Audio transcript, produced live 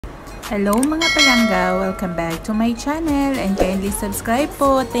Hello mga palangga! Welcome back to my channel and kindly subscribe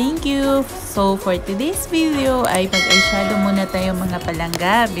po. Thank you! So for today's video ay mag-eyeshadow muna tayo mga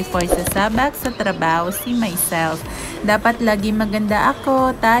palangga before sasabak sa trabaho si myself. Dapat lagi maganda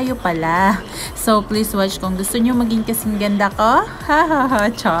ako, tayo pala. So please watch kung gusto nyo maging kasing ganda ko.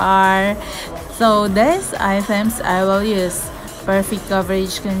 Hahaha, char! So these items I will use. Perfect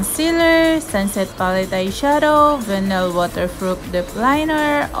Coverage Concealer, Sunset Palette Eyeshadow, Vinyl Waterproof Lip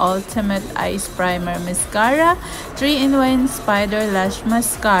Liner, Ultimate Eyes Primer Mascara, 3-in-1 Spider Lash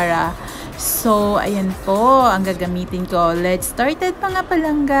Mascara. So, ayan po ang gagamitin ko. Let's start it mga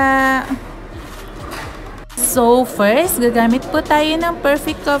palangga! So, first, gagamit po tayo ng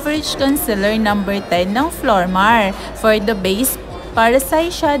Perfect Coverage Concealer number 10 ng Flormar for the base para sa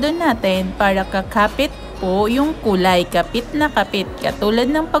eyeshadow natin para kakapit po yung kulay, kapit na kapit, katulad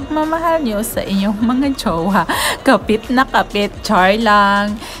ng pagmamahal nyo sa inyong mga jowa, kapit na kapit, char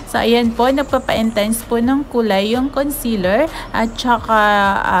lang. So ayan po, nagpapa-intense po ng kulay yung concealer at saka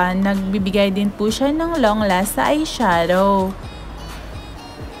nagbibigay din po siya ng long last sa eyeshadow.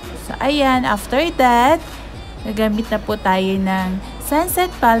 So ayan, after that, gagamit na po tayo ng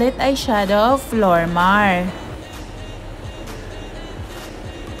Sunset Palette Eyeshadow Flormar.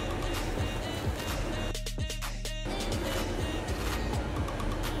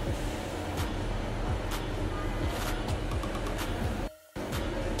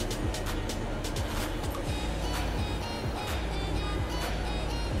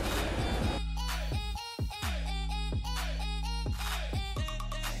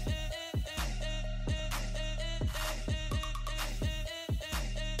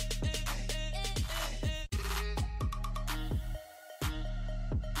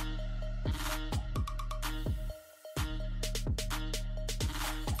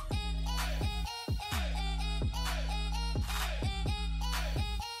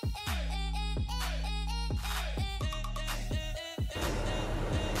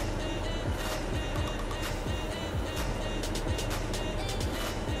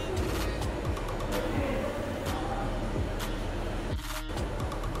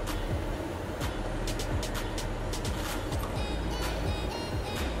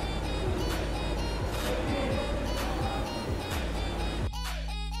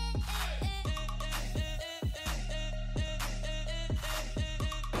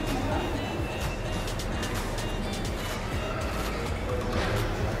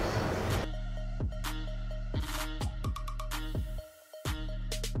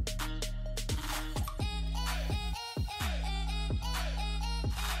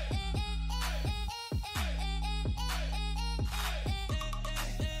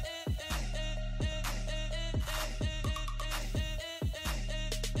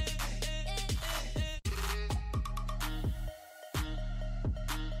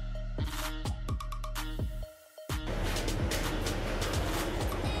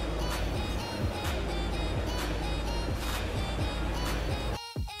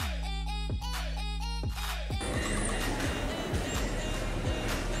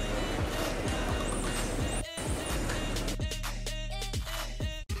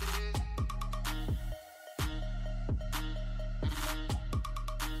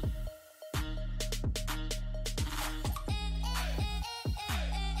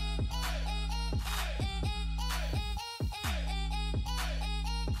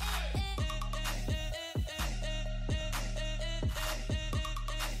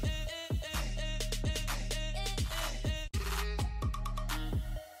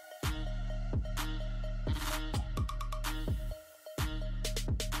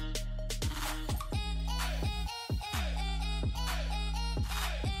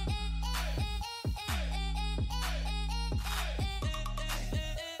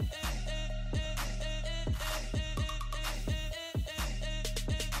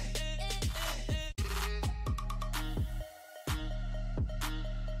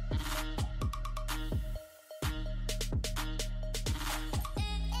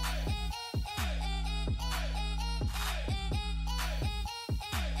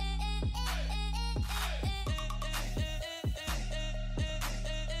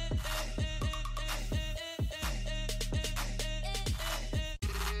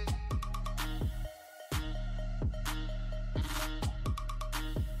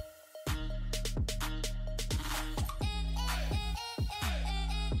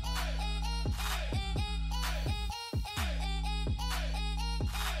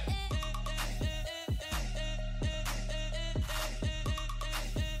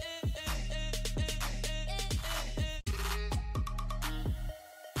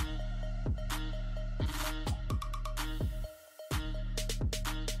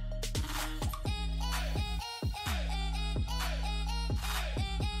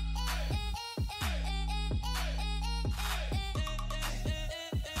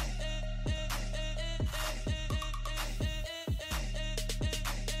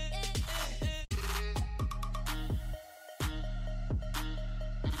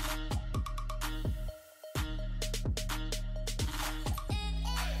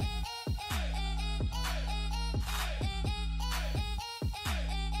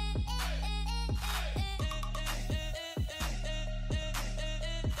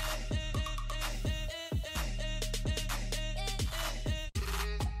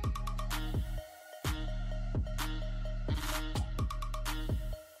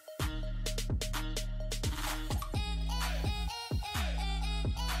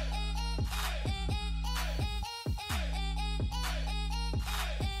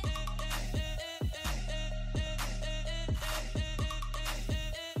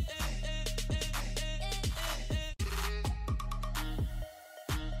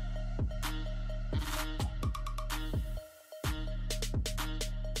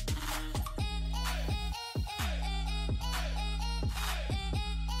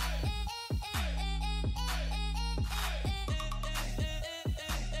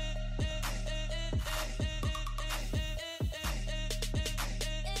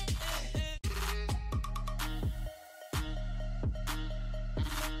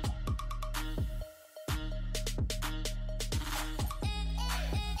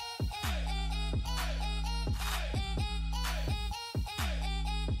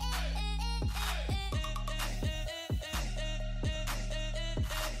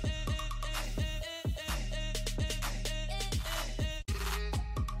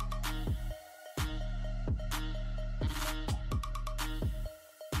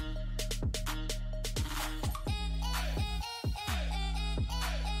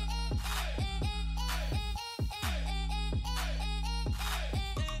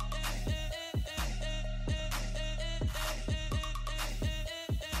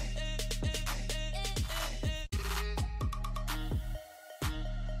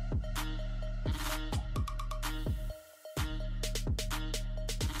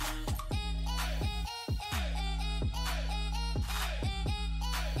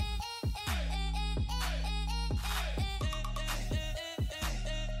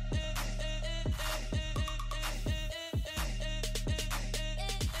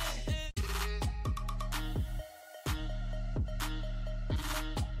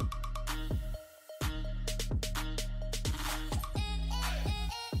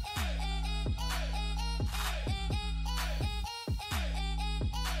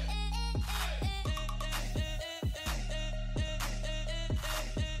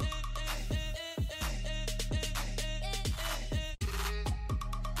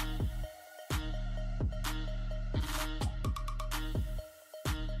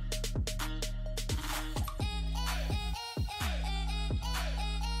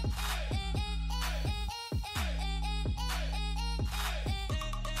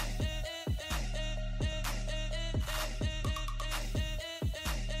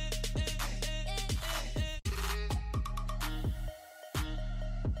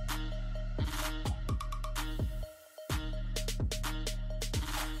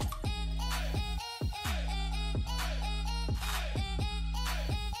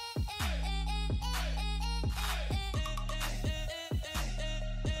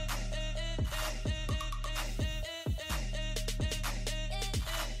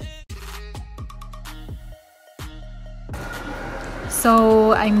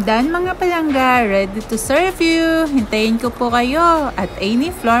 So, I'm done mga palangga, ready to serve you. Hintayin ko po kayo at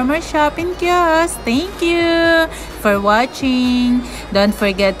any Flormar shopping kiosk. Thank you for watching. Don't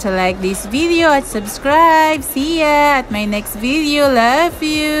forget to like this video at subscribe. See ya at my next video. Love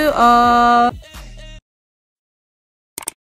you all.